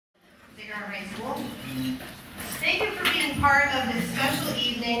Sacred Heart High School. Thank you for being part of this special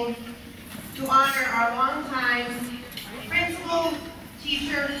evening to honor our longtime principal,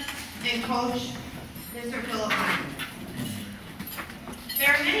 teacher, and coach, Mr. Phil Meyer.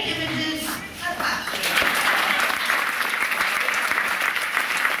 There are many images.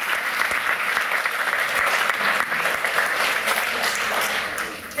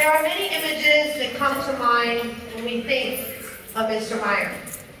 There are many images that come to mind when we think of Mr. Meyer.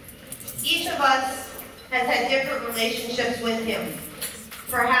 Each of us has had different relationships with him.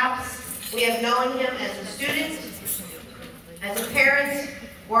 Perhaps we have known him as a student, as a parent,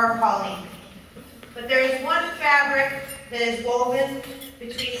 or a colleague. But there is one fabric that is woven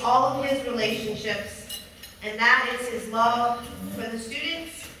between all of his relationships, and that is his love for the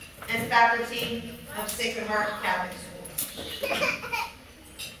students and faculty of Sacred Heart Catholic School.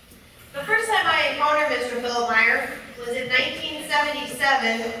 The first time I encountered Mr. Phil Meyer was in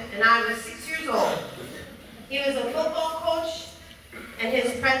 1977, and I was 6 years old. He was a football coach, and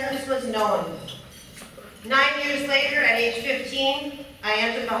his presence was known. 9 years later, at age 15, I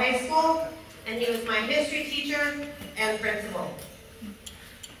entered the high school, and he was my history teacher and principal.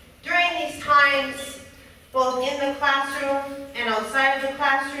 During these times, both in the classroom and outside of the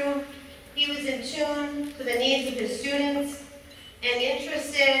classroom, he was in tune to the needs of his students and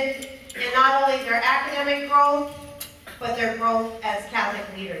interested in not only their academic growth, but their growth as Catholic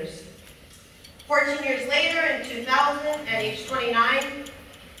leaders. 14 years later, in 2000, at age 29,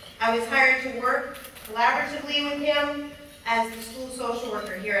 I was hired to work collaboratively with him as the school social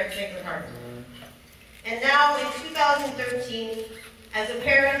worker here at Sacred Heart. And now, in 2013, as a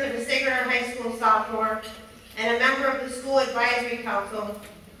parent of a Sacred Heart High School sophomore and a member of the School Advisory Council,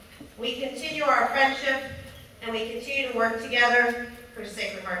 we continue our friendship and we continue to work together for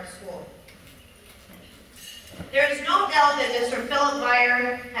Sacred Heart School. There is no doubt that Mr. Phil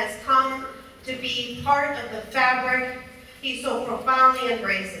Meyer has come to be part of the fabric he so profoundly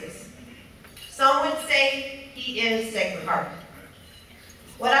embraces. Some would say he is Sacred Heart.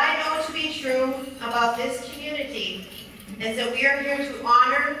 What I know to be true about this community is that we are here to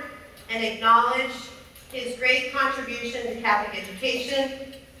honor and acknowledge his great contribution to Catholic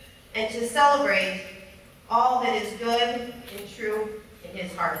education and to celebrate all that is good and true in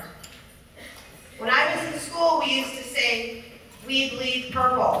his heart. When I was in school, we used to say, "We bleed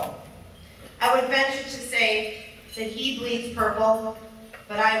purple." I would venture to say that he bleeds purple,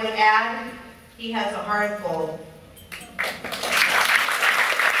 but I would add, he has a heart of gold.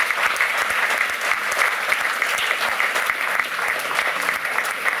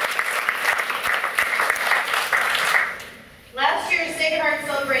 Last year, Sacred Heart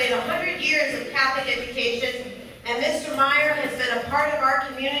celebrated 100 years of Catholic education, and Mr. Meyer has been a part of our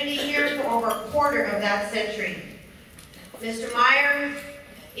community here for over a quarter of that century. Mr. Meyer,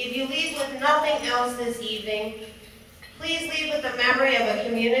 if you leave with nothing else this evening, please leave with the memory of a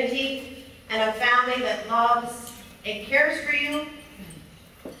community and a family that loves and cares for you,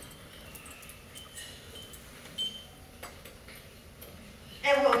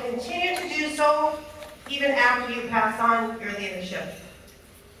 and will continue to do so even after you pass on your leadership.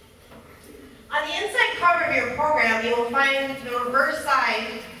 On the inside cover of your program, you will find the reverse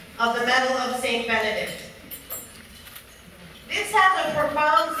side of the Medal of St. Benedict. This has a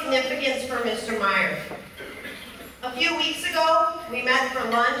profound significance for Mr. Meyer. A few weeks ago, we met for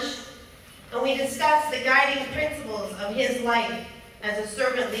lunch, and we discussed the guiding principles of his life as a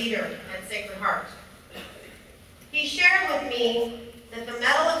servant leader at Sacred Heart. He shared with me that the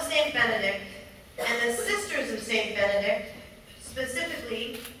Medal of St. Benedict and the Sisters of St. Benedict,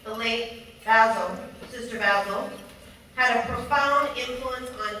 specifically the late Basil, Sister Basil, had a profound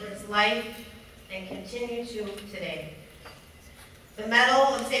influence on his life and continue to today. The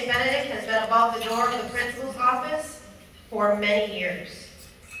Medal of St. Benedict has been above the door of the principal's office for many years.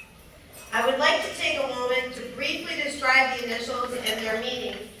 I would like to take a moment to briefly describe the initials and their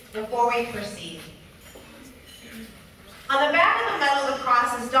meaning before we proceed. On the back of the medal, the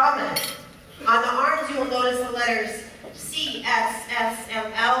cross is dominant. On the arms, you will notice the letters C, S, S,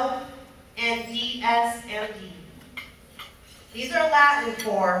 M, L, and D, S, M, D. These are Latin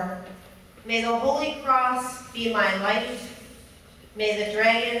for, "May the Holy Cross be my light, may the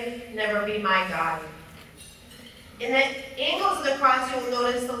dragon never be my God." In the angles of the cross, you will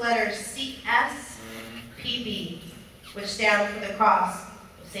notice the letters CS, PB, which stand for the cross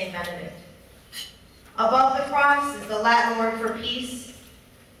of St. Benedict. Above the cross is the Latin word for peace,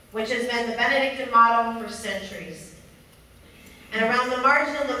 which has been the Benedictine motto for centuries. And around the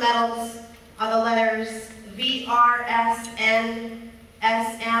margin of the medals are the letters VRSN,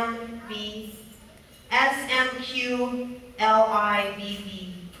 SMB, SMQ,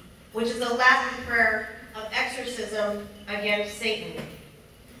 LIBB, which is a Latin prayer of exorcism against Satan.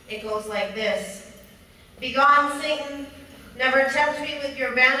 It goes like this: "Begone, Satan, never tempt me with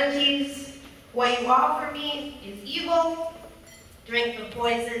your vanities. What you offer me is evil. Drink the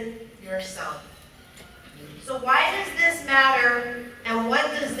poison yourself." So why does this matter, and what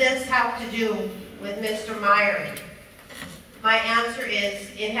does this have to do with Mr. Meyer? My answer is,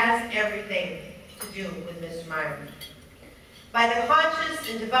 it has everything to do with Mr. Meyer. By the conscious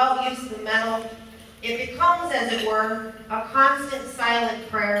and devout use of the metal, it becomes, as it were, a constant silent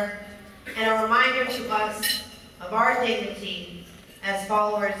prayer and a reminder to us of our dignity as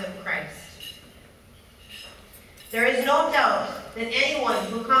followers of Christ. There is no doubt that anyone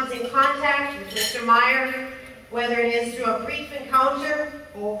who comes in contact with Mr. Meyer, whether it is through a brief encounter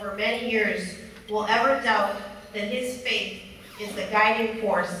or over many years, will ever doubt that his faith is the guiding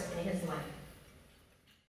force in his life.